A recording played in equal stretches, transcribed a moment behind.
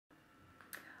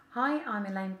Hi, I'm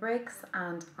Elaine Briggs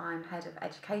and I'm Head of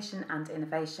Education and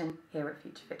Innovation here at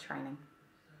Future Fit Training.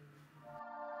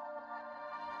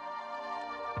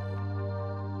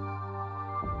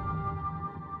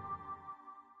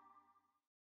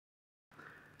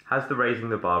 Has the Raising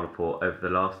the Bar report over the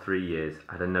last 3 years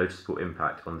had a noticeable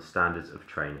impact on the standards of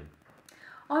training?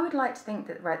 I would like to think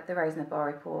that the Raising the Bar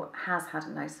report has had a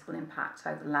noticeable impact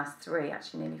over the last 3,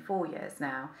 actually nearly 4 years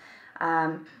now.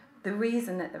 The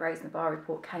reason that the Raising the Bar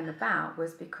report came about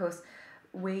was because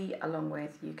we, along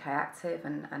with UK Active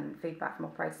and feedback from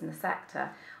operators in the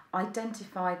sector,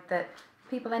 identified that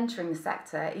people entering the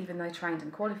sector, even though trained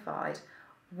and qualified,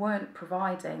 weren't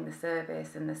providing the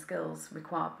service and the skills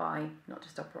required by not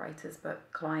just operators but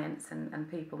clients and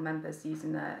people, members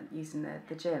using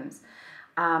the gyms.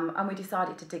 And we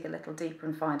decided to dig a little deeper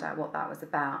and find out what that was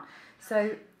about.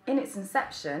 So in its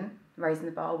inception, Raising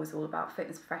the Bar was all about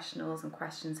fitness professionals and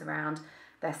questions around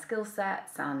their skill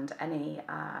sets and any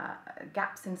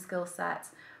gaps in skill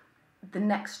sets. The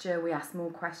next year we asked more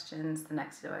questions, and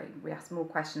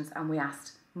we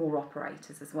asked more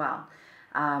operators as well.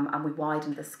 And we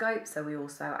widened the scope, so we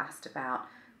also asked about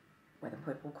whether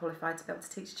people were qualified to be able to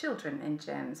teach children in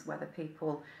gyms, whether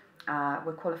people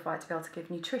were qualified to be able to give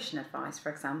nutrition advice, for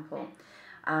example.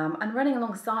 And running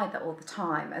alongside that all the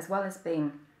time, as well as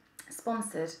being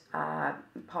sponsored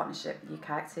partnership with UK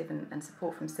Active and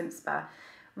support from CIMSPA,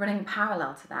 running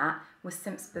parallel to that was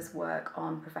CIMSPA's work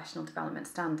on professional development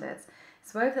standards.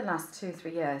 So over the last 2 or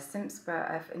 3 years,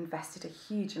 CIMSPA have invested a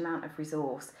huge amount of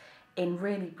resource in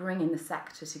really bringing the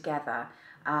sector together,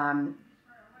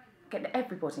 getting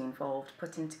everybody involved,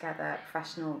 putting together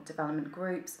professional development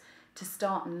groups to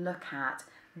start and look at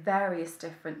various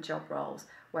different job roles,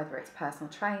 whether it's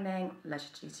personal training, leisure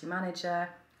duty manager,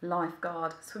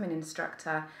 lifeguard, swimming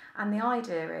instructor. And the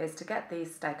idea is to get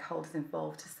these stakeholders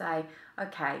involved to say,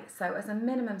 okay, so as a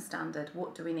minimum standard,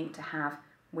 what do we need to have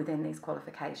within these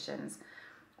qualifications?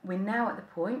 We're now at the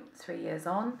point, 3 years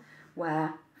on,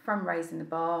 where from Raising the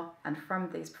Bar and from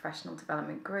these professional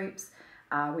development groups,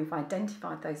 we've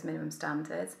identified those minimum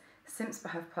standards. CIMSPA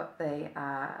have put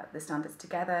the standards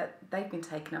together. They've been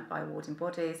taken up by awarding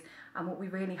bodies, and what we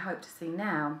really hope to see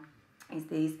now is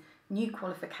these new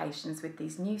qualifications with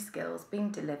these new skills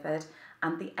being delivered,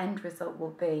 and the end result will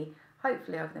be,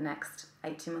 hopefully over the next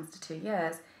 18 months to 2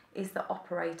 years, is that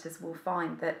operators will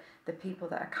find that the people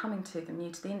that are coming to them new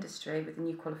to the industry with the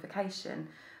new qualification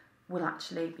will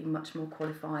actually be much more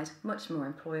qualified, much more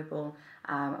employable,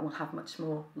 and will have much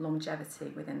more longevity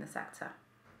within the sector.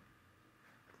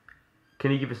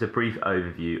 Can you give us a brief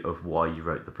overview of why you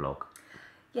wrote the blog?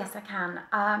 Yes, I can.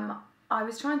 I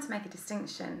was trying to make a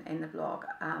distinction in the blog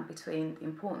between the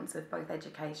importance of both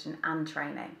education and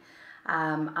training,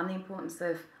 and the importance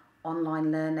of online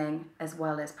learning as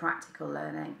well as practical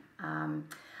learning.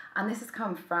 And this has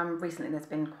come from recently. There's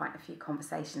been quite a few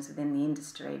conversations within the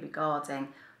industry regarding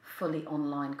fully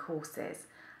online courses.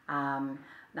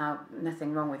 Now,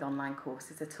 nothing wrong with online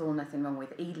courses at all, nothing wrong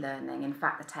with e-learning. In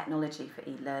fact, the technology for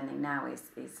e-learning now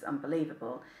is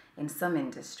unbelievable. In some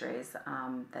industries,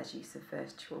 there's use of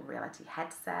virtual reality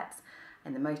headsets.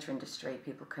 In the motor industry,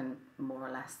 people can more or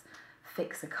less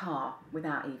fix a car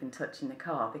without even touching the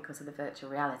car because of the virtual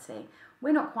reality.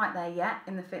 We're not quite there yet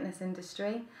in the fitness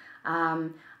industry.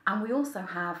 And we also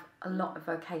have a lot of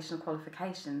vocational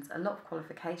qualifications, a lot of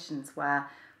qualifications where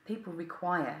people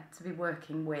require to be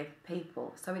working with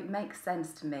people. So it makes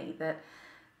sense to me that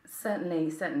certainly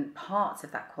certain parts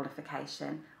of that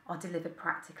qualification are delivered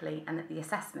practically and that the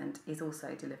assessment is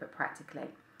also delivered practically.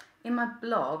 In my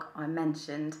blog, I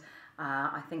mentioned,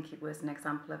 I think it was an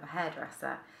example of a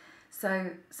hairdresser. So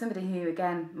somebody who,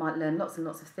 again, might learn lots and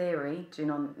lots of theory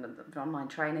during online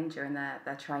training, during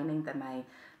their training, they may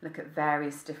look at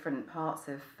various different parts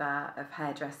of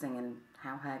hairdressing and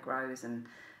how hair grows and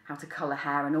how to colour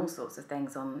hair and all sorts of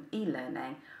things on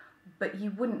e-learning, but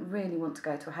you wouldn't really want to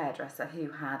go to a hairdresser who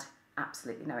had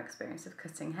absolutely no experience of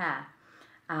cutting hair.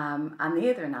 And the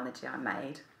other analogy I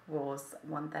made was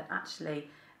one that actually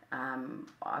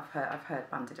I've heard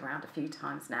bandied around a few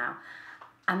times now,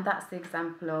 and that's the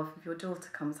example of if your daughter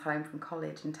comes home from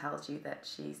college and tells you that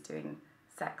she's doing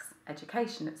sex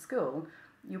education at school,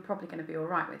 you're probably going to be all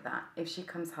right with that. If she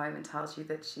comes home and tells you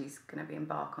that she's going to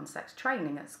embark on sex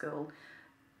training at school,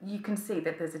 you can see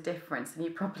that there's a difference, and you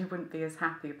probably wouldn't be as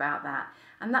happy about that.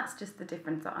 And that's just the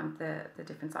difference that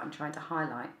I'm trying to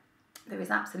highlight. There is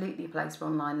absolutely a place for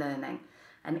online learning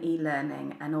and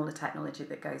e-learning and all the technology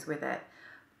that goes with it.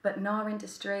 But in our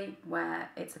industry,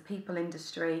 where it's a people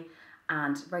industry,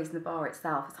 and Raising the Bar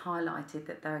itself has highlighted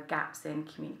that there are gaps in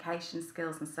communication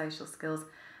skills and social skills,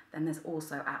 then there's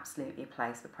also absolutely a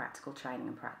place for practical training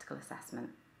and practical assessment.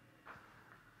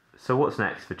 So what's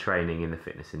next for training in the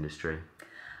fitness industry?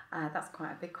 That's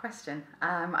quite a big question.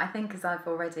 I think, as I've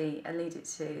already alluded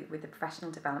to, with the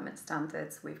professional development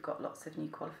standards, we've got lots of new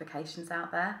qualifications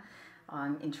out there.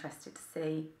 I'm interested to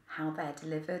see how they're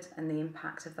delivered and the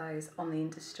impact of those on the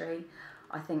industry.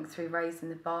 I think through raising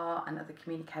the bar and other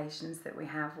communications that we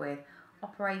have with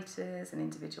operators and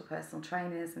individual personal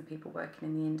trainers and people working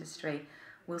in the industry,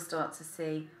 we'll start to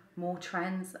see more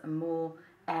trends and more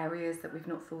areas that we've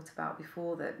not thought about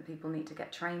before that people need to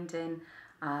get trained in.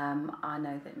 I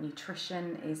know that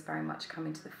nutrition is very much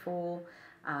coming to the fore.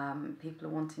 People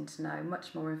are wanting to know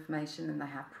much more information than they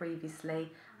have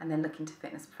previously, and they're looking to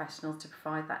fitness professionals to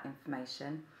provide that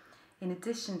information. In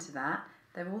addition to that,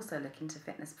 they're also looking to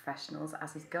fitness professionals,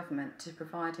 as is government, to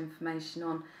provide information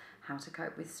on how to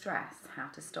cope with stress, how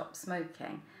to stop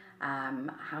smoking,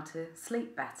 how to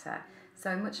sleep better.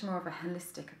 So much more of a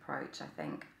holistic approach, I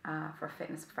think, for a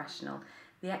fitness professional.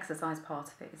 The exercise part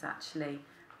of it is actually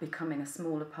becoming a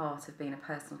smaller part of being a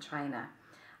personal trainer.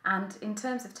 And in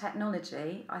terms of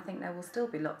technology, I think there will still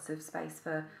be lots of space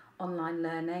for online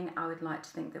learning. I would like to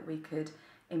think that we could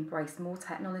embrace more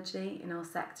technology in our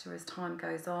sector as time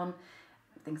goes on.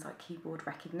 Things like keyboard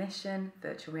recognition,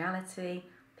 virtual reality,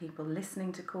 people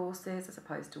listening to courses as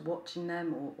opposed to watching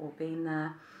them or being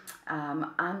there.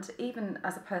 And even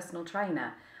as a personal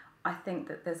trainer, I think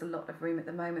that there's a lot of room at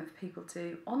the moment for people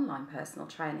to do online personal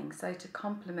training. So to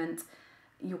complement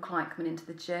your client coming into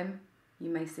the gym,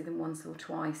 you may see them once or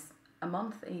twice a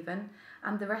month even,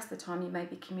 and the rest of the time you may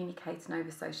be communicating over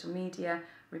social media,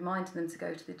 reminding them to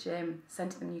go to the gym,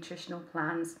 sending them nutritional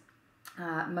plans,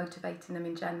 motivating them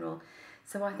in general.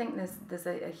 So I think there's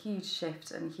a huge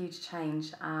shift and huge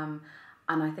change, and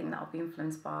I think that will be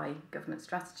influenced by government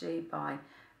strategy, by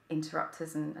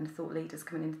interrupters and thought leaders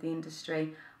coming into the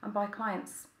industry, and by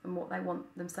clients and what they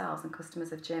want themselves, and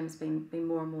customers of gyms being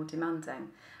more and more demanding.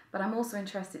 But I'm also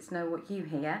interested to know what you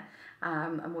hear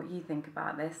and what you think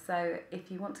about this. So if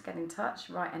you want to get in touch,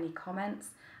 write any comments.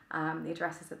 The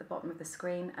address is at the bottom of the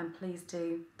screen, and please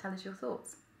do tell us your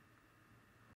thoughts.